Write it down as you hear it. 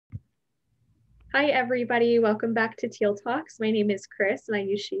Hi, everybody. Welcome back to Teal Talks. My name is Chris, and I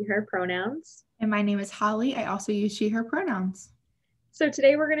use she, her pronouns. And my name is Holly. I also use she, her pronouns. So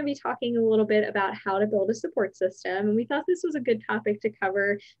today we're going to be talking a little bit about how to build a support system. And we thought this was a good topic to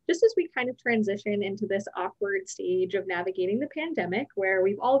cover just as we kind of transition into this awkward stage of navigating the pandemic, where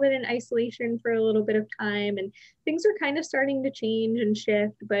we've all been in isolation for a little bit of time and things are kind of starting to change and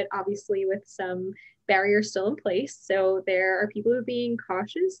shift, but obviously with some barriers still in place. So there are people who are being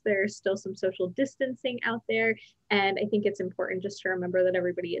cautious. There's still some social distancing out there. And I think it's important just to remember that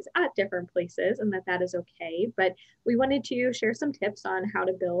everybody is at different places and that is okay. But we wanted to share some tips on how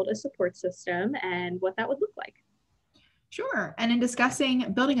to build a support system and what that would look like. Sure. And in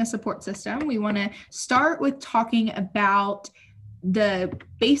discussing building a support system, we want to start with talking about the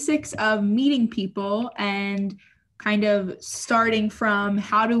basics of meeting people and kind of starting from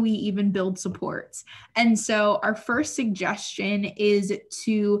how do we even build supports. And so our first suggestion is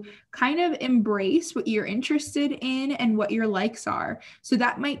to kind of embrace what you're interested in and what your likes are. So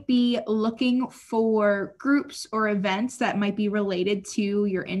that might be looking for groups or events that might be related to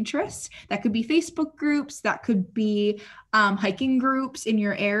your interests. That could be Facebook groups, that could be hiking groups in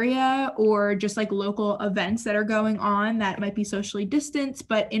your area, or just like local events that are going on that might be socially distanced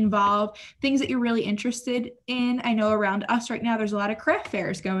but involve things that you're really interested in. I know around us right now there's a lot of craft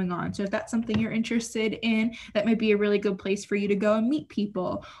fairs going on, so if that's something you're interested in, that might be a really good place for you to go and meet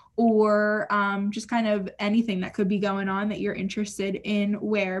people, or just kind of anything that could be going on that you're interested in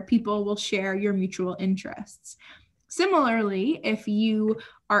where people will share your mutual interests. Similarly, if you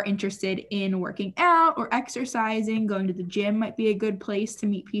are interested in working out or exercising, going to the gym might be a good place to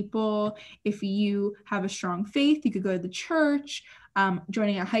meet people. If you have a strong faith, you could go to the church,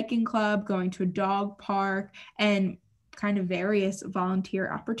 joining a hiking club, going to a dog park, and kind of various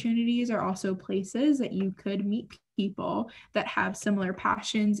volunteer opportunities are also places that you could meet people that have similar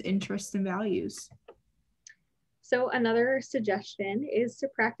passions, interests, and values. So another suggestion is to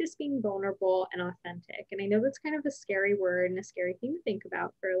practice being vulnerable and authentic. And I know that's kind of a scary word and a scary thing to think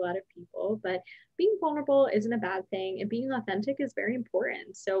about for a lot of people, but being vulnerable isn't a bad thing and being authentic is very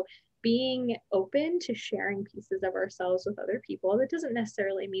important. So being open to sharing pieces of ourselves with other people, that doesn't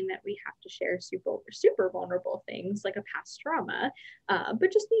necessarily mean that we have to share super vulnerable things like a past trauma,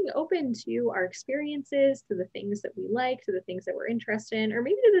 but just being open to our experiences, to the things that we like, to the things that we're interested in, or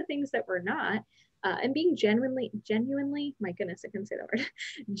maybe to the things that we're not. And being genuinely, my goodness, I couldn't say that word,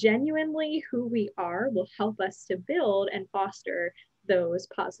 genuinely who we are will help us to build and foster those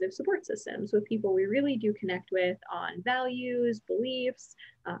positive support systems with people we really do connect with on values, beliefs,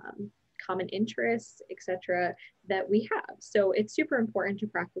 common interests, etc., that we have. So it's super important to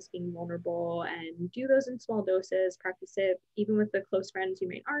practice being vulnerable and do those in small doses, practice it even with the close friends you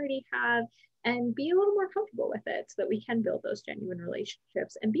may already have, and be a little more comfortable with it so that we can build those genuine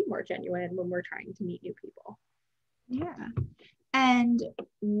relationships and be more genuine when we're trying to meet new people. Yeah. And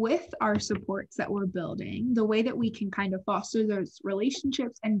with our supports that we're building, the way that we can kind of foster those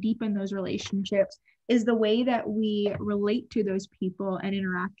relationships and deepen those relationships is the way that we relate to those people and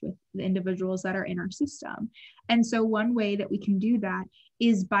interact with the individuals that are in our system. And so one way that we can do that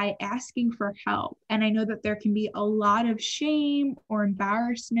is by asking for help. And I know that there can be a lot of shame or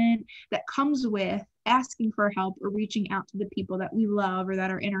embarrassment that comes with asking for help or reaching out to the people that we love or that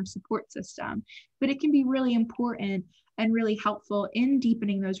are in our support system. But it can be really important and really helpful in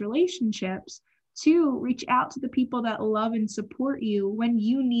deepening those relationships to reach out to the people that love and support you when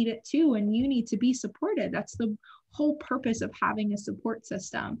you need it too, and you need to be supported. That's the whole purpose of having a support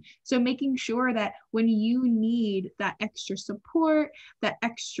system. So making sure that when you need that extra support, that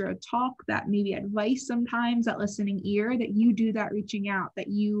extra talk, that maybe advice sometimes, that listening ear, that you do that reaching out, that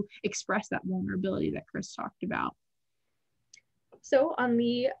you express that vulnerability that Chris talked about. So on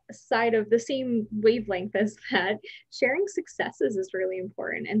the side of the same wavelength as that, sharing successes is really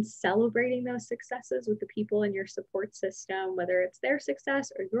important and celebrating those successes with the people in your support system, whether it's their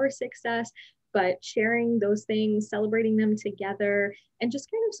success or your success, but sharing those things, celebrating them together, and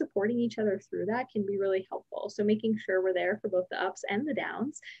just kind of supporting each other through that can be really helpful. So making sure we're there for both the ups and the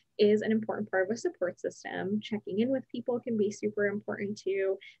downs is an important part of a support system. Checking in with people can be super important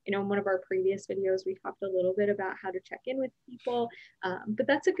too. In one of our previous videos, we talked a little bit about how to check in with people, but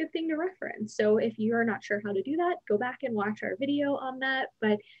that's a good thing to reference. So if you are not sure how to do that, go back and watch our video on that.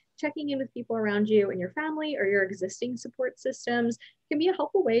 But checking in with people around you and your family or your existing support systems can be a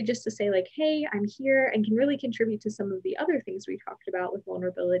helpful way just to say like, hey, I'm here, and can really contribute to some of the other things we talked about with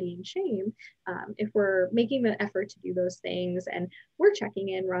vulnerability and shame. If we're making the effort to do those things and we're checking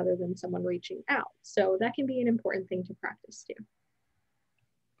in rather than someone reaching out. So that can be an important thing to practice too.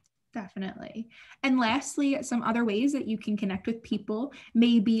 Definitely. And lastly, some other ways that you can connect with people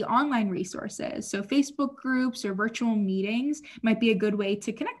may be online resources. So Facebook groups or virtual meetings might be a good way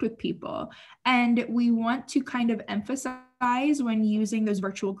to connect with people. And we want to kind of emphasize when using those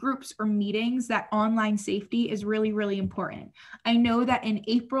virtual groups or meetings that online safety is really, really important. I know that in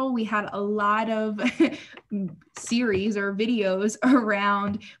April, we had a lot of series or videos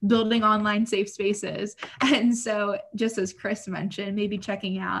around building online safe spaces. And so just as Chris mentioned, maybe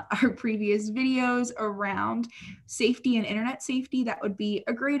checking out our previous videos around safety and internet safety, that would be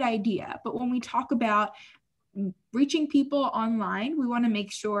a great idea. But when we talk about reaching people online, we want to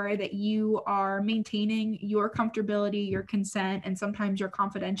make sure that you are maintaining your comfortability, your consent, and sometimes your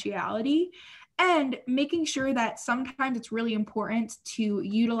confidentiality, and making sure that sometimes it's really important to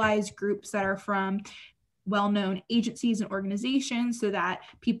utilize groups that are from well-known agencies and organizations so that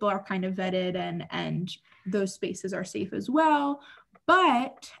people are kind of vetted and those spaces are safe as well.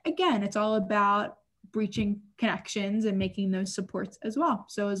 But again, it's all about breaching connections and making those supports as well.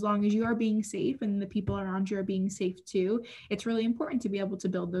 So as long as you are being safe and the people around you are being safe too, it's really important to be able to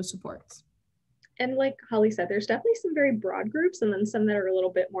build those supports. And like Holly said, there's definitely some very broad groups and then some that are a little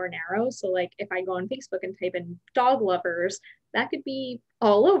bit more narrow. So like if I go on Facebook and type in dog lovers, that could be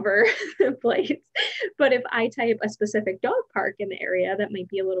all over the place. But if I type a specific dog park in the area, that might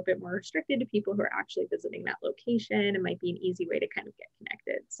be a little bit more restricted to people who are actually visiting that location. It might be an easy way to kind of get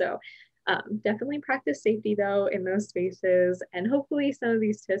connected. So definitely practice safety though in those spaces. And hopefully some of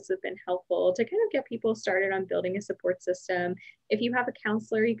these tips have been helpful to kind of get people started on building a support system. If you have a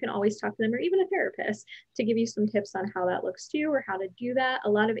counselor, you can always talk to them, or even a therapist, to give you some tips on how that looks too, or how to do that. A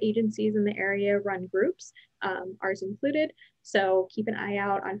lot of agencies in the area run groups, ours included. So keep an eye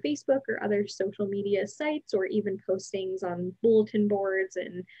out on Facebook or other social media sites, or even postings on bulletin boards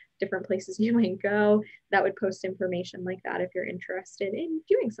and different places you might go that would post information like that if you're interested in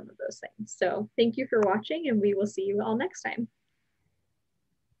doing some of those things. So thank you for watching, and we will see you all next time.